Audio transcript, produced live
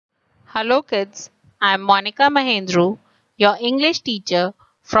Hello kids, I am Monika Mahendru, your English teacher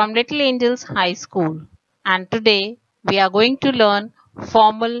from Little Angels High School, and today we are going to learn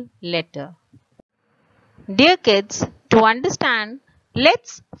formal letter. Dear kids, to understand,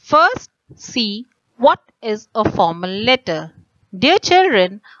 let's first see what is a formal letter. Dear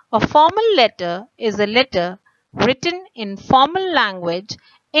children, a formal letter is a letter written in formal language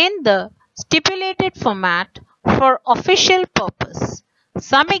in the stipulated format for official purpose.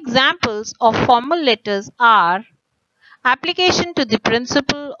 Some examples of formal letters are application to the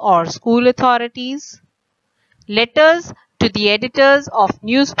principal or school authorities, letters to the editors of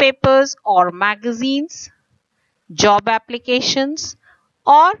newspapers or magazines, job applications,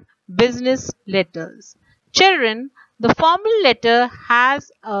 or business letters. Children, the formal letter has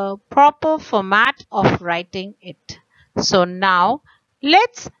a proper format of writing it. So now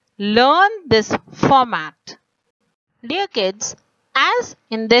let's learn this format. Dear kids, as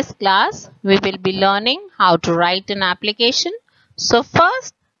in this class, we will be learning how to write an application. So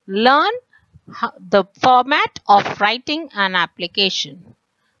first, learn the format of writing an application.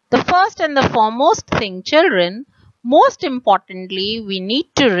 The first and the foremost thing, children, most importantly, we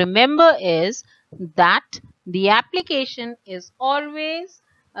need to remember is that the application is always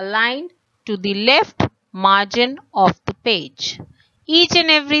aligned to the left margin of the page. Each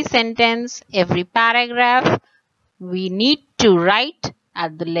and every sentence, every paragraph, we need to write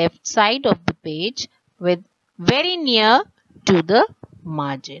at the left side of the page with very near to the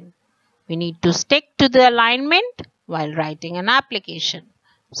margin. We need to stick to the alignment while writing an application.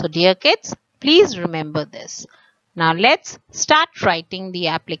 So dear kids, please remember this. Now let's start writing the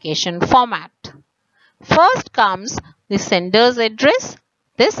application format. First comes the sender's address.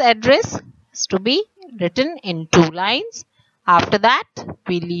 This address is to be written in 2 lines. After that,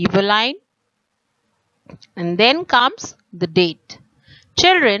 we leave a line. And then comes the date.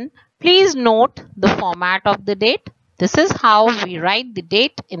 Children, please note the format of the date. This is how we write the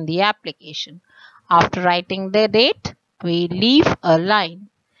date in the application. After writing the date, we leave a line.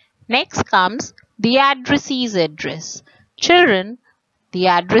 Next comes the addressee's address. Children, the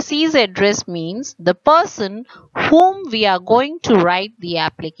addressee's address means the person whom we are going to write the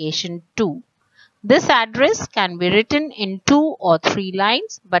application to. This address can be written in 2 or 3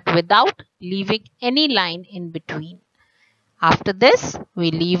 lines but without leaving any line in between. After this,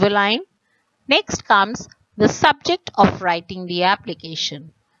 we leave a line. Next comes the subject of writing the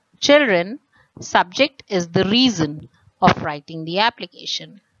application. Children, subject is the reason of writing the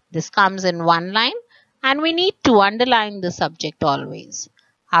application. This comes in 1 line and we need to underline the subject always.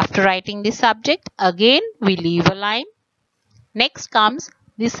 After writing the subject, again we leave a line. Next comes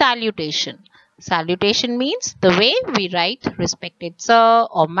the salutation. Salutation means the way we write respected sir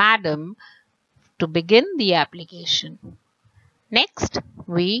or madam to begin the application. Next,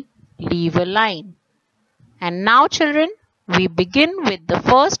 we leave a line. And now children, we begin with the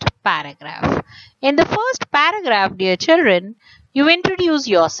first paragraph. In the first paragraph, dear children, you introduce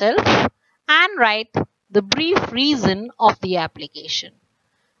yourself and write the brief reason of the application.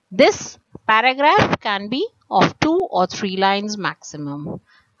 This paragraph can be of 2 or 3 lines maximum.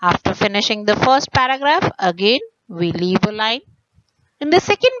 After finishing the first paragraph, again we leave a line. In the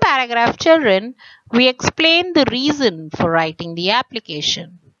second paragraph, children, we explain the reason for writing the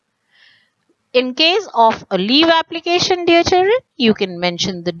application. In case of a leave application, dear children, you can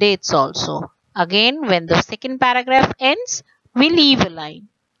mention the dates also. Again, when the second paragraph ends, we leave a line.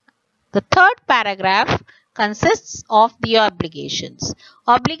 The third paragraph consists of the obligations.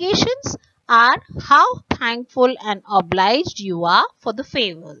 Obligations are how thankful and obliged you are for the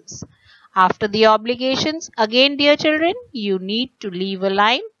favors. After the obligations, again dear children, you need to leave a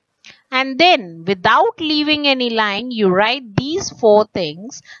line. And then without leaving any line, you write these 4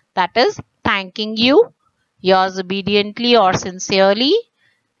 things, that is thanking you, yours obediently or sincerely,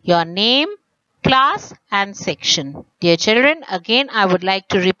 your name, class and section. Dear children, again I would like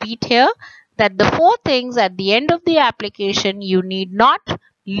to repeat here that the 4 things at the end of the application, you need not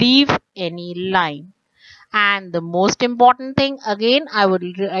leave any line. And the most important thing again I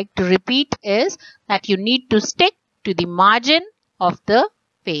would like to repeat is that you need to stick to the margin of the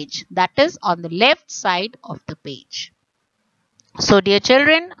page, that is on the left side of the page. So dear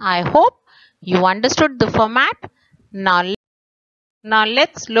children, I hope you understood the format. Now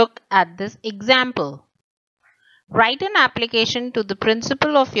let's look at this example. Write an application to the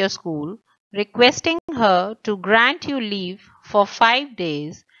principal of your school requesting her to grant you leave for 5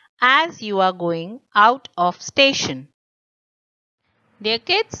 days as you are going out of station. Dear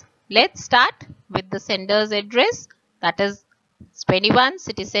kids, let's start with the sender's address, that is 21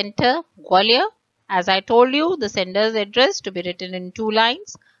 City Center, Gwalior. As I told you, the sender's address to be written in 2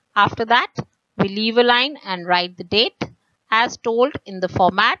 lines. After that, we leave a line and write the date as told in the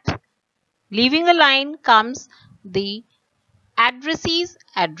format. Leaving a line comes the addressee's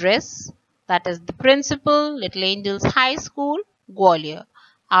address, that is the principal, Little Angels High School, Gwalior.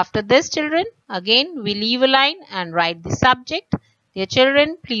 After this, children, again we leave a line and write the subject. Dear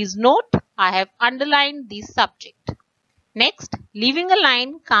children, please note I have underlined the subject. Next, leaving a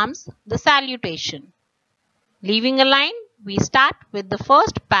line comes the salutation. Leaving a line, we start with the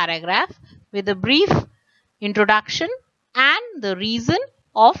first paragraph with a brief introduction and the reason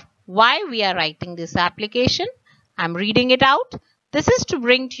of why we are writing this application. I am reading it out. This is to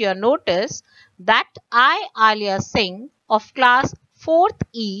bring to your notice that I, Alia Singh of class 4th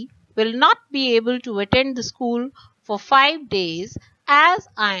E, will not be able to attend the school for 5 days as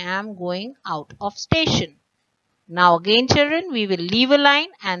I am going out of station. Now again, children, we will leave a line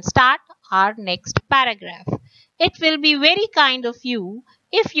and start our next paragraph. It will be very kind of you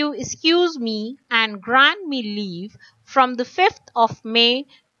if you excuse me and grant me leave from the 5th of May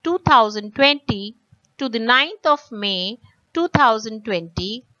 2020 to the 9th of May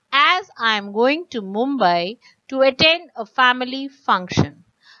 2020 as I am going to Mumbai to attend a family function.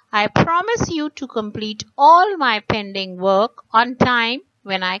 I promise you to complete all my pending work on time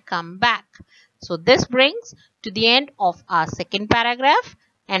when I come back. So this brings to the end of our second paragraph.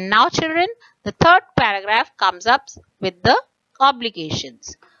 And now, children, the third paragraph comes up with the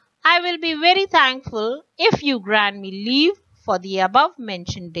obligations. I will be very thankful if you grant me leave for the above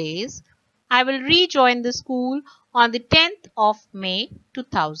mentioned days. I will rejoin the school on the 10th of May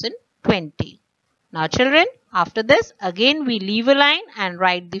 2020. Now, children, after this, again we leave a line and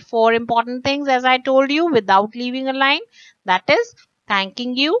write the 4 important things as I told you without leaving a line. That is,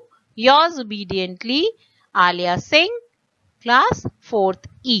 thanking you, yours obediently, Alia Singh, class 4th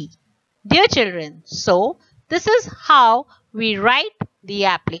E. Dear children, so this is how we write the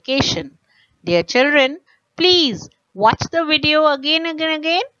application. Dear children, please watch the video again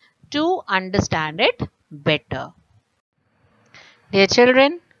to understand it better. Dear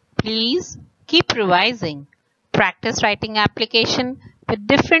children, please keep revising. Practice writing application with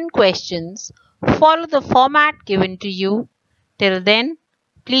different questions. Follow the format given to you. Till then,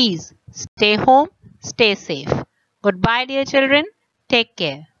 please stay home, stay safe. Goodbye, dear children. Take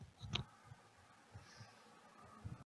care.